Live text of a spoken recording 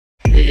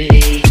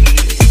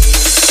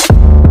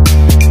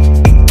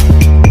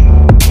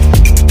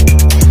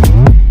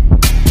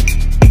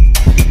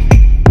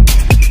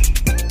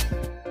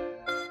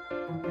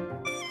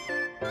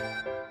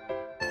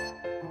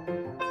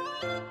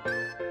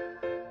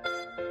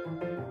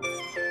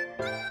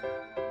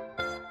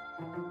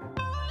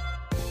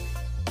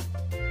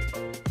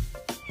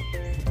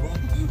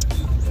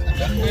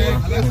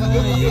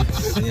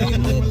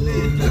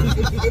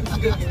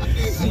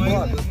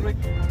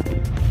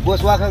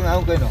Bos wa khang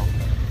ngau kaino.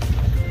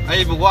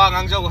 Ai bu wa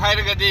ngang jau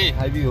hairagadi.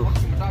 Haibiu.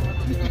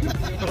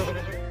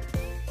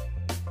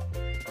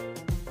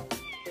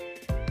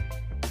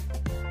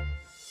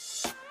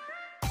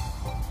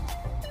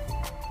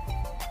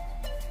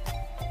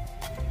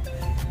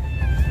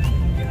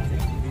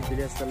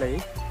 Salai.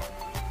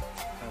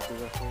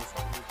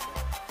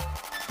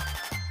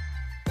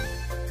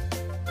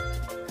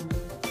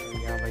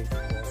 Ya baik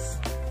bos.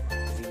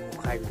 Di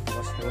muka itu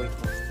bos doi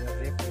bos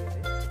direct.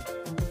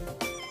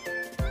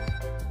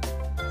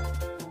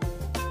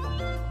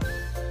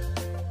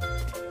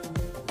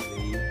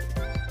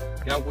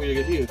 Yang punya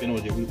ke sih kena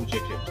wajib aku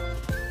cek.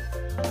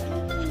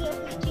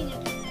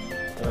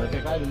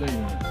 Cek aja dulu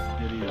ini.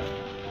 Jadi ya.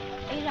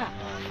 Iya.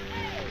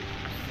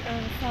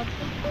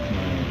 Satu.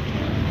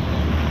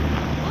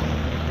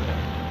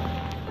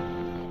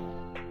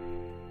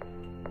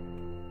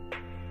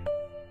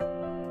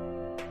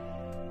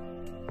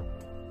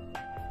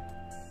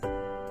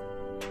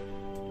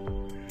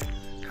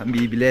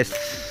 Kami village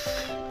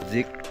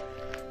zik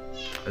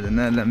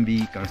adana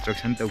lambi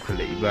construction tau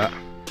khalaiba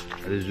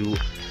adu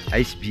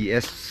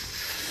ISBS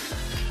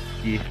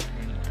ki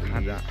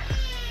ada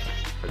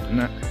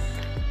adana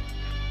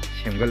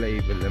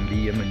semgalaiba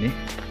lambi amani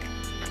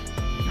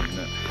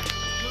na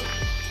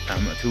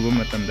tama thuba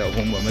matam da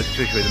hongba ma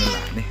choi dana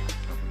lani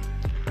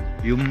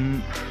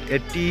yum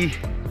 80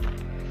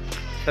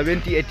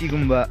 70 80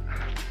 gumba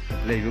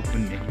laiba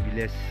khunni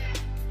village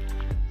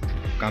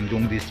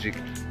Kamjong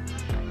district.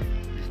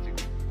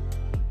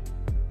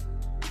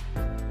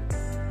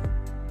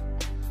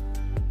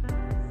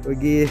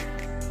 Oke,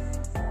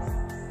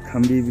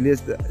 Khambi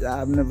village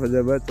yaamna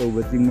fajaba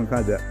chauba ching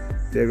makhada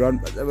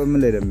playground fajaba ma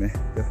leirame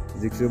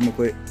jiksu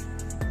makoi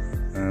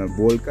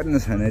ball kanna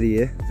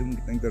sanari e zoom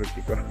kitang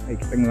tarki ko ai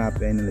kitang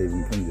lape aina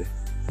leibum phunje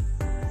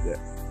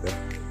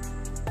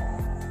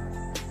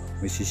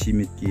misi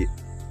mit ki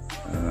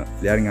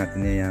player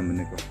ngatne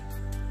yaamne ko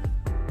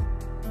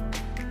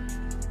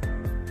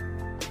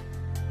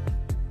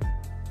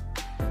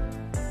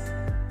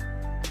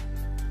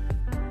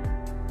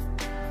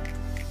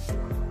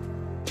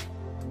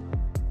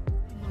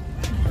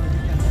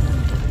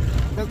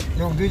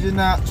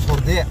여기나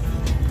소르데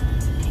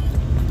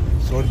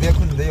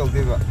군데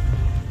여기가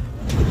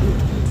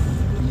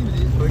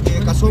거기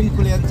가솜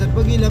쿨렌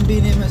잣버기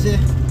람비네 마세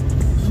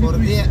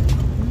소르데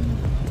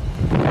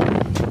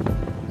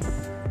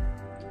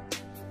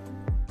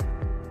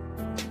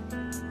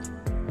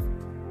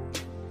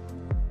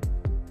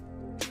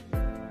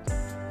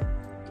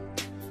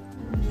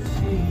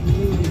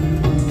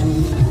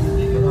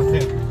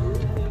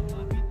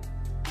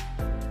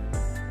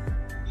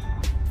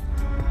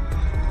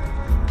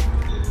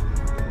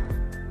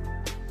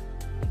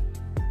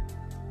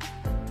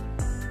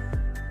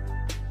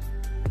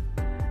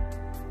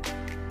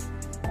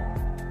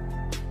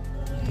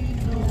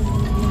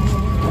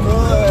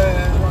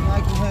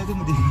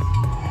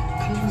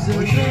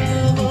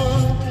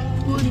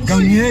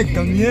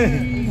Gangye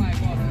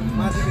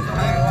masih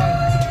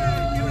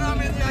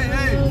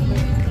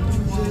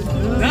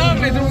nah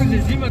itu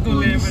sih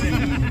betul lebar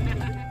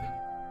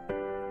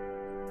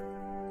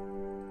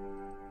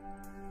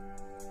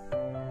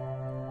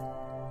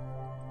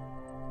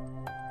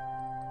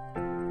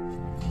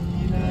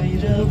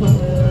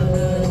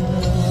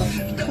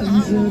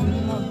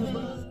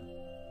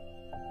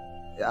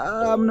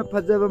yaamna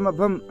fajaba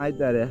mafam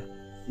haitare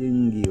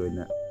chingi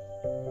oina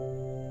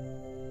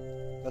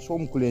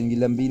Kasom kulen gi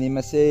lambi ni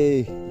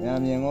mase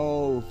yam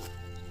yango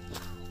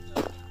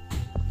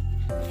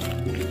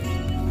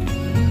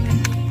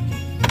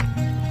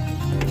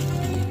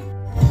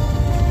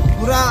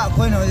pura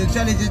koi no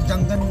chali je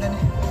jangan dan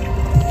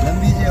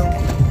lambi je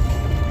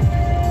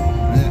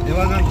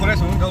Amazon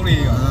forest hong kau ni.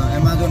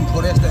 Amazon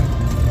forest dan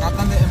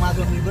akan de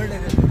Amazon river de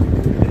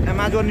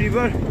Amazon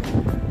river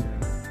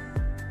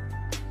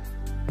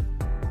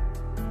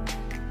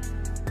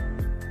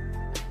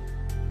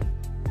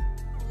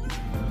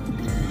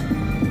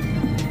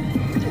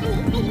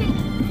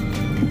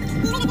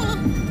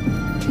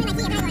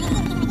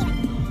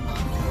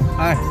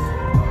Hai.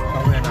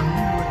 Kau enak.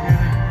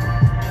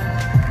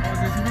 Oh,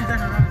 di sini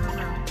jangan.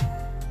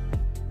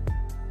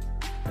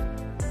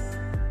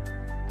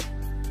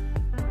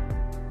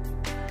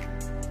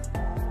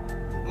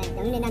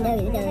 Jangan nang deu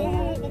itu.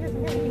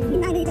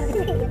 Nang itu.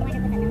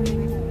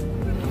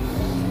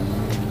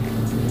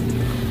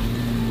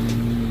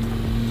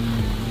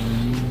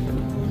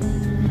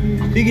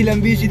 Sigi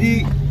lambi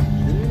sidi.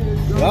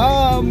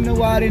 Ram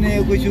nawari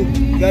ne kuchu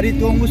gari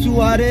tong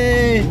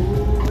suare.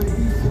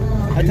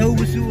 Atau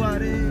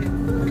bersuara.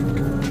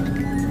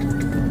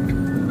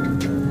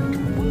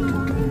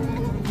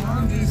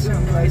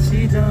 Sampai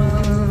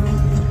sidang.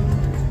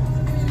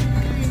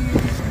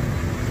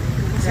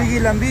 Segi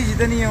lambi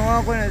kita ni yang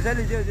aku nak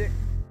cari je.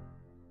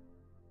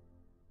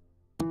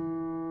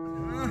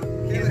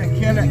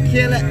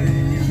 Kela.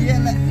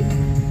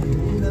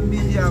 Lambi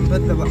yang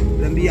betul,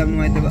 lambi yang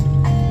mai tu.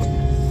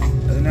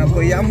 Nak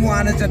kau yang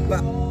mana cat pak?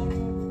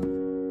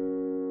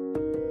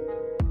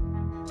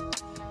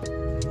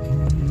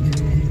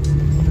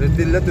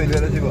 दिल्ला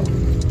toilet aja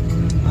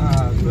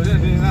toilet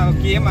ni na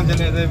game aja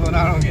le deh pun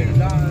orang ke.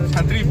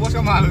 Santri bos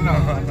ke malu na.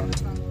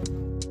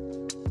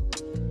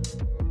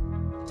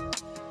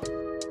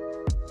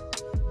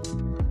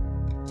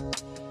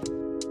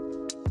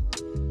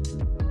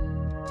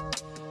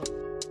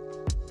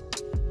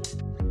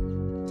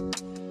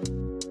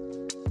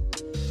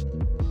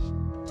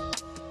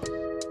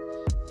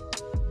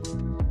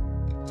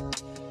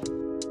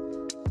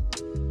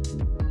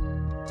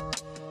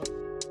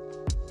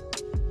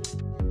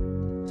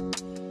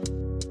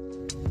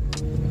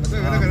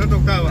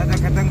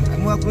 Kadang-kadang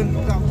kamu akun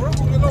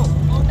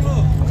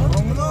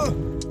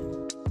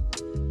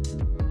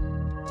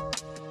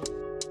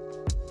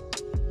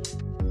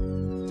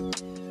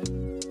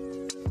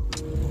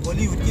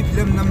Hollywood की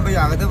film number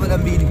आ गया बड़ा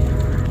been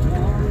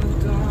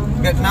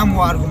Vietnam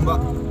वार गुम्बा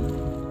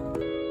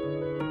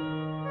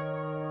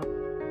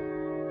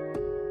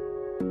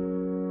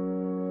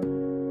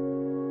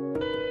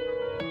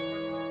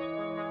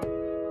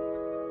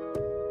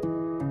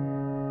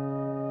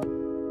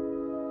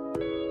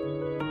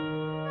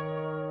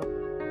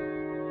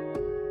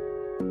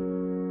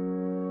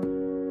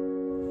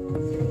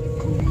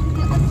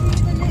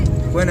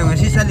कोई ना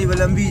ऐसी साली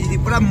वाला लंबी जी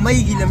पूरा मई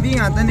की लंबी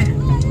आता ने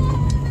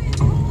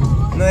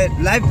नोए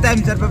लाइफ टाइम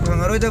चल पे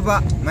भंगारो जब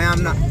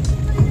मयामना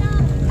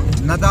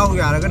नदाओ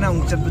यार का ना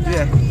ऊंचा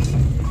बुझे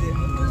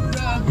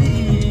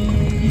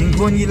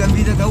निकोन की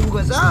लंबी तो दाऊ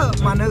का सा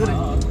माना करे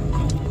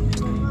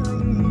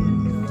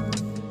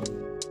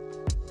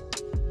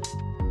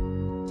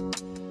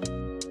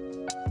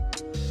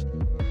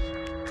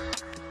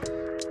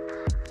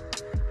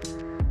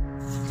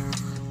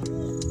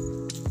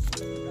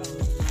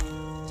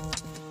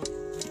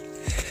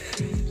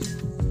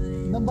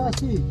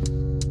Nambashi.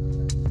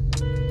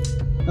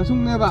 Kasum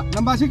ne ba?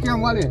 Nambashi kya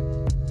wale?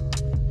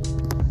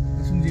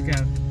 Kasum ji kya?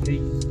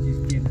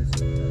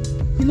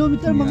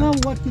 Kilometer manga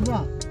watt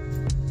kibra.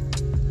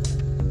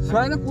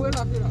 Saya na kuwe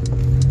la pira.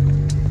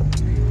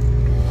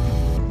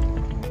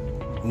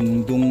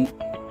 Bungdung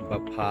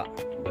Bapha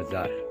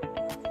Bazar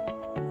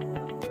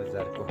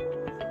ko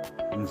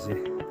inse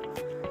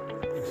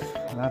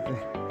lape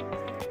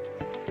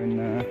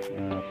kena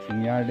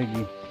Phungyar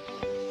lagi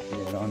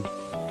around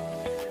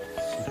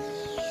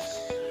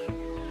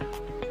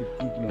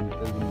 50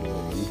 kilometer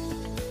ini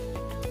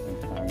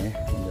tangnya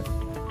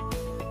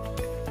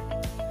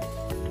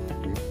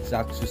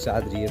sak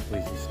susadri ya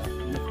poisi sak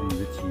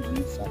mafamdu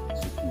thibani sak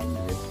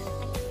sukindre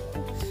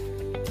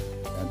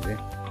adre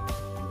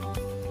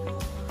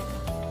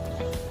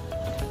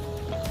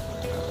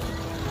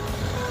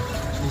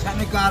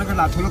sana car का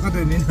लाथों का तो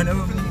नहीं मैंने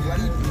वो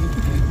गाड़ी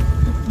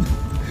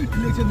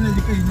इलेक्शन में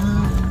लिखा ही ना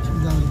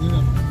चुनाव देगा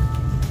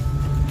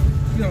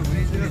क्या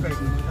नहीं देगा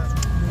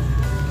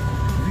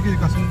देखिए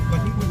कसम को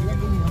लिखा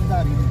तो नहीं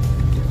हमदार ही है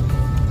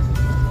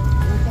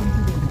वो कम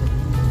से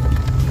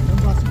हम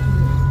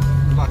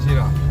बासी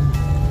रहा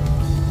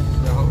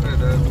या हो गया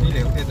तो नहीं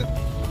ले होते तो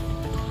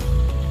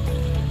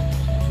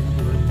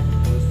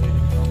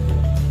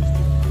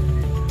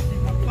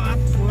बात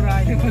हो रहा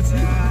है बस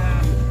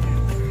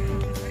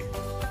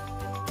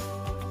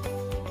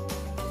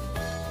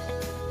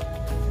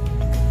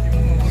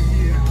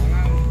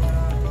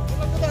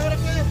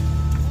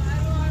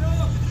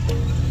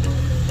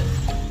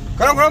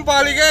Kurang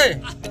paling ke?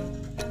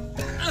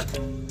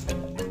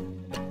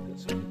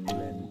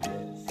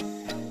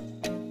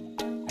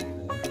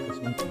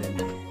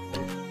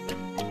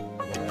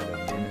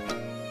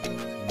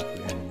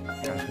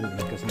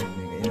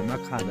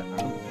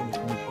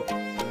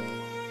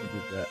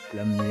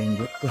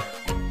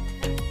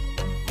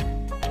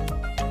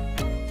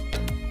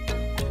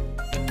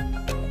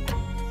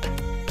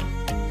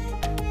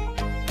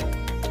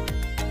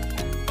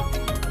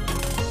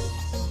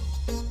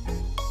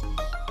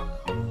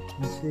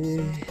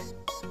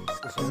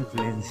 Kasom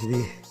khullen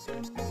sidi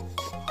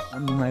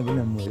mai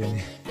bana moya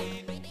ne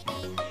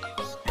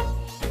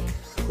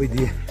koi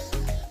di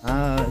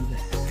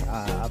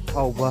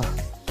apauba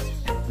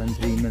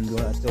mantri mandu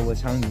achawa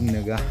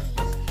sangnaga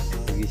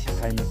gi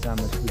sikhai macha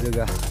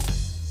masudaga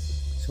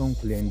som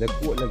khullen da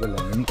kotlaga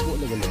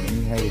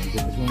lamani hai di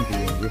kasom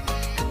khullen di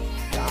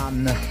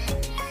yamna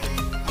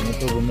ne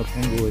to bana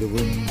phangoi ro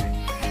bun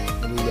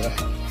aduga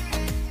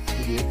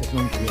di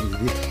kasom khullen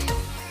di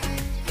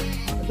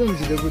adum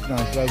sida bu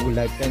transfer bu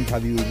lifetime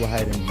thabi bu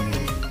hairan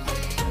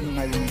ni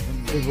ngai ni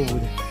de bu bu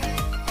ni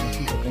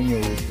ko kan yo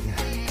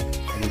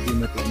ni di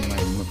ma to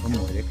mai ma pham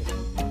mo le ka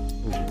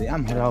bu de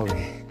am harau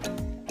le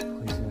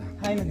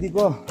hai na di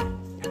ko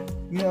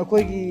ni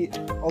akoi gi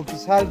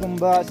officer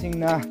gumba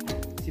singna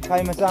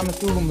sipai macha ma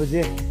su gumba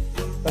je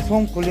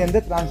kasom khullen da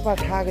transfer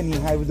tha ga ni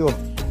hai bu do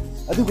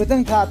adu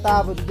khatang tha ta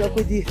bu da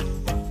koi di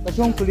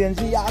kasom khullen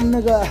si yamna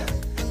ga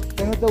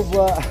kano to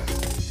ba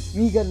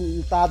미가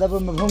따다봐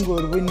mafamdu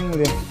ro bai ning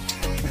re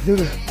adu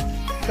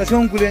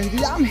kasom khullen ji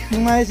yam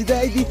nungai sida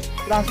aidi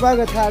transfer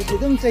ga thar ji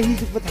dum chahi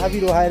ju pa thabi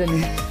ro hai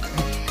rani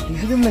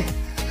dum le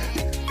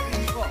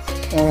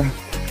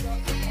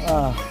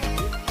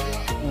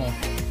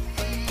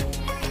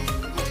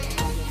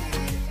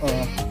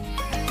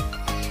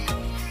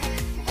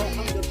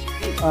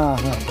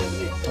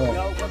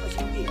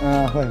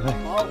hoi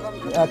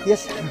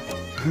tes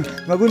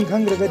magun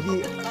khangragadi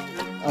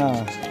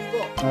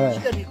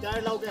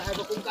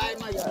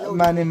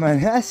mane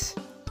mane as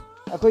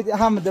akoi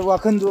hamada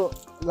wakhandu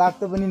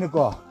laktabani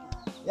ko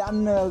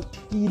yamna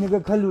kinaga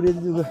khalure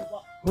duga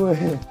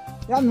hoi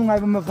yam nungai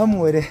ba mafam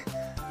oire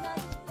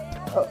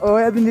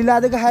oi abin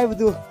lila daga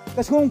haibdu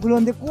kasom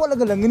khulon de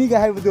kolaga langani ga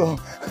haibdu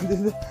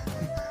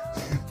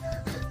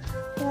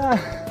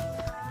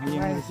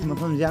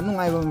mafam jam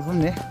nungai ba mafam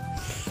ne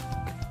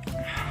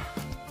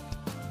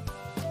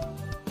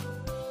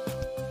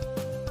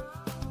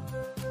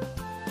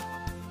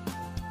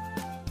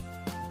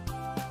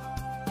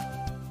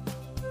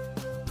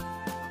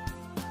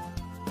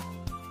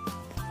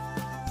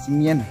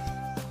Singyan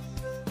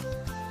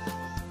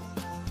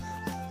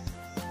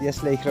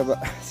yes like raba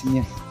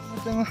singyan no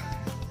teng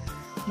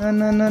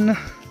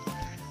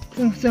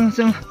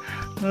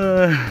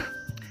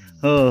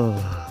oh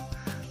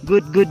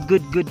good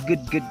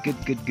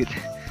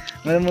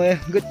malam ya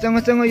good teng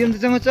yum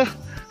teng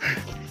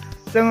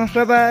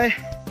bye bye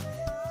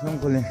song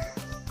khullen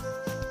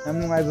am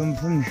ngai bum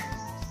phum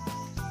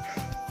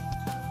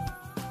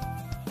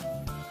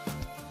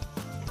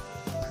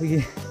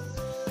khigi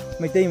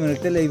Maitai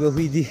manakta laiba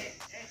huidi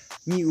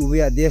mi uba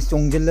yade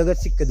chongjellaga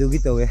chikkadugi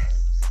tawe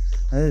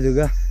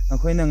aduga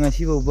akoina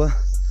ngasi boba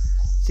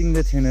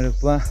chingda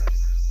thengnarakpa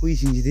hui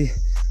singjidi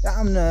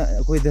yamna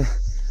akoida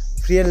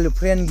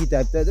friend gi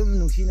type ta dum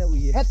nungsina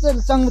uye hetta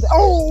changda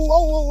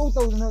au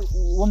tawduna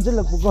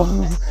wamjellakbugo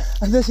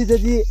anda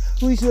sidadi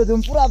hui su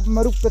dum pura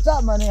marukka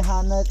cha mane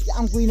hana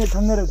yam kuina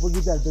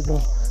khangnarakbugi type ta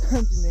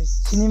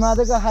cinema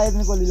daga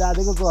haidna ko lila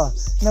daga ko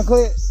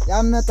nakoi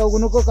yamna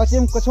tawguno ko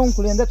kasom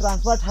khulen da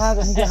transfer tha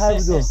gani ga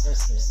haibudo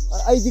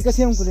aidi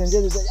kasom khulen je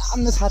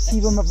yamna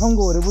sathi ba mafam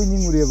go re buini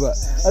mureba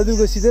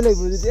adugo sida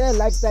leibu de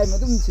lifetime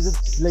adum sida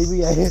leibu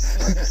yae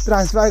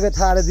transfer ga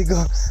thara digo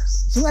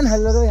sungan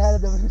halaro yara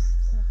da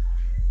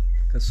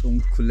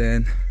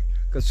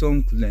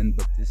kasom khulen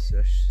baptist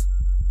church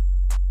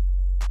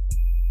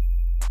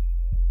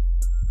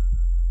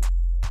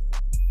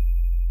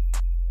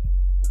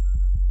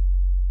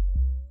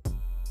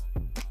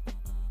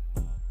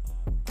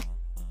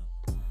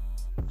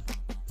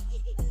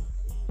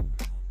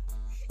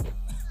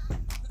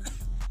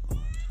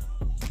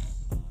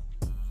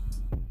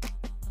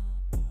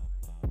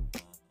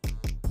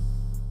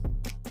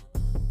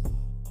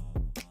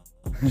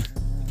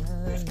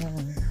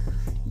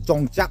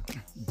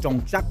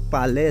Jongchak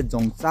pale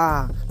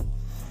jongchak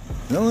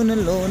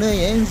lona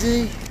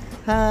yenzi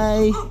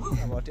hi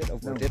about it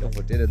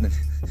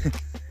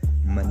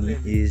money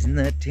is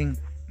nothing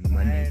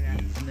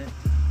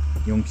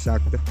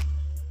jongchak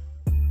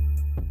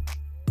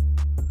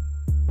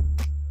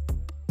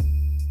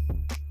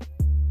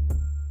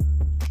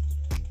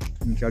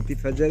Jongchak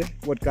fajare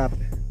what cup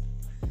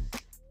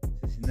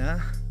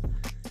sina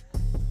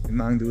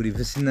mang duri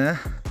fasina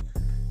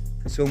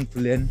kasom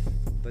khulen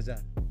bazar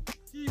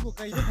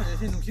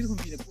YouTube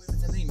ta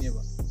ga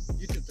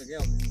YouTube ta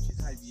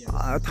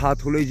ga tha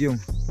tholoi jiong